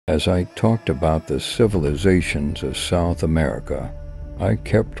As I talked about the civilizations of South America, I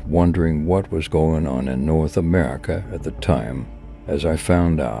kept wondering what was going on in North America at the time. As I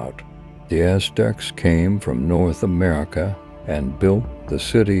found out, the Aztecs came from North America and built the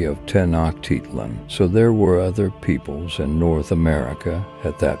city of Tenochtitlan. So there were other peoples in North America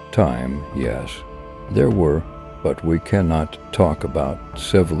at that time, yes. There were, but we cannot talk about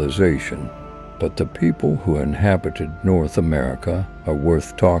civilization. But the people who inhabited North America are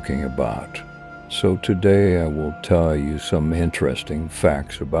worth talking about. So today I will tell you some interesting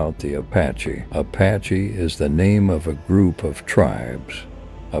facts about the Apache. Apache is the name of a group of tribes.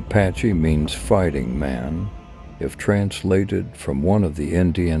 Apache means fighting man. If translated from one of the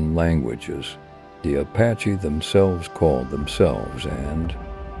Indian languages, the Apache themselves called themselves and,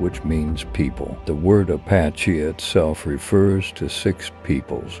 which means people. The word Apache itself refers to 6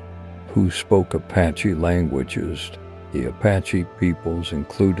 peoples who spoke Apache languages. The Apache peoples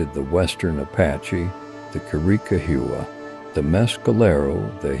included the Western Apache, the Chiricahua, the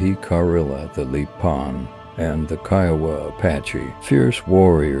Mescalero, the Jicarilla, the Lipan, and the Kiowa Apache. Fierce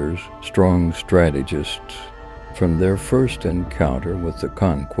warriors, strong strategists. From their first encounter with the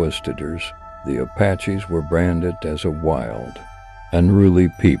conquistadors, the Apaches were branded as a wild, unruly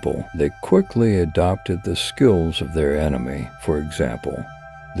people. They quickly adopted the skills of their enemy. For example,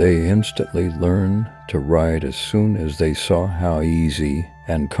 they instantly learned to ride as soon as they saw how easy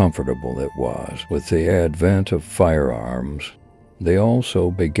and comfortable it was. With the advent of firearms, they also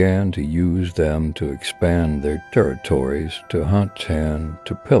began to use them to expand their territories, to hunt and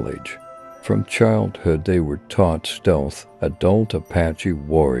to pillage. From childhood, they were taught stealth. Adult Apache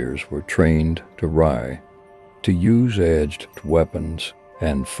warriors were trained to ride, to use edged weapons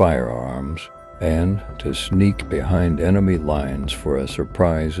and firearms, and to sneak behind enemy lines for a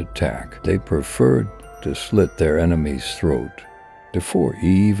surprise attack. They preferred to slit their enemy's throat before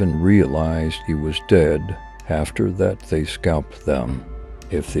he even realized he was dead. After that, they scalped them.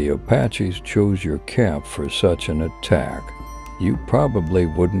 If the Apaches chose your camp for such an attack, you probably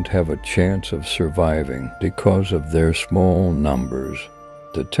wouldn't have a chance of surviving because of their small numbers.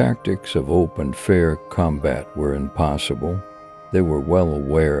 The tactics of open, fair combat were impossible. They were well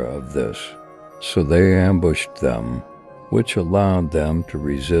aware of this. So they ambushed them, which allowed them to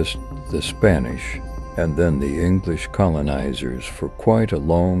resist the Spanish and then the English colonizers for quite a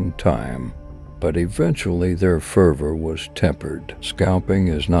long time. But eventually their fervor was tempered. Scalping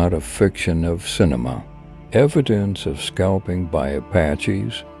is not a fiction of cinema. Evidence of scalping by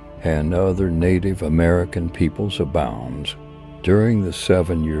Apaches and other Native American peoples abounds. During the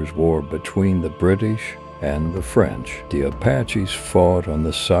 7 Years' War between the British and the French, the Apaches fought on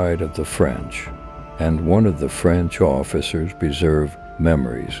the side of the French, and one of the French officers preserved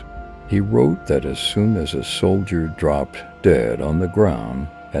memories. He wrote that as soon as a soldier dropped dead on the ground,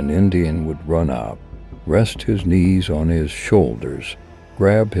 an Indian would run up, rest his knees on his shoulders,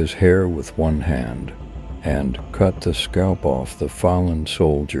 grab his hair with one hand, and cut the scalp off the fallen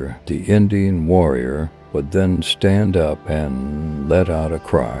soldier. The Indian warrior would then stand up and let out a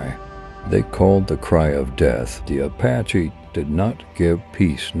cry. They called the cry of death. The Apache did not give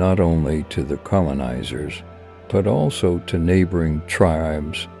peace not only to the colonizers, but also to neighboring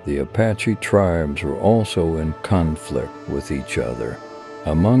tribes. The Apache tribes were also in conflict with each other.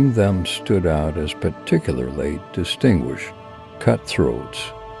 Among them stood out as particularly distinguished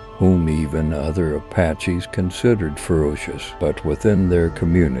cutthroats, whom even other Apaches considered ferocious, but within their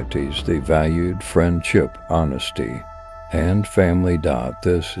communities they valued friendship, honesty, and family.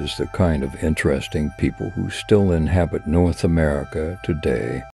 This is the kind of interesting people who still inhabit North America today.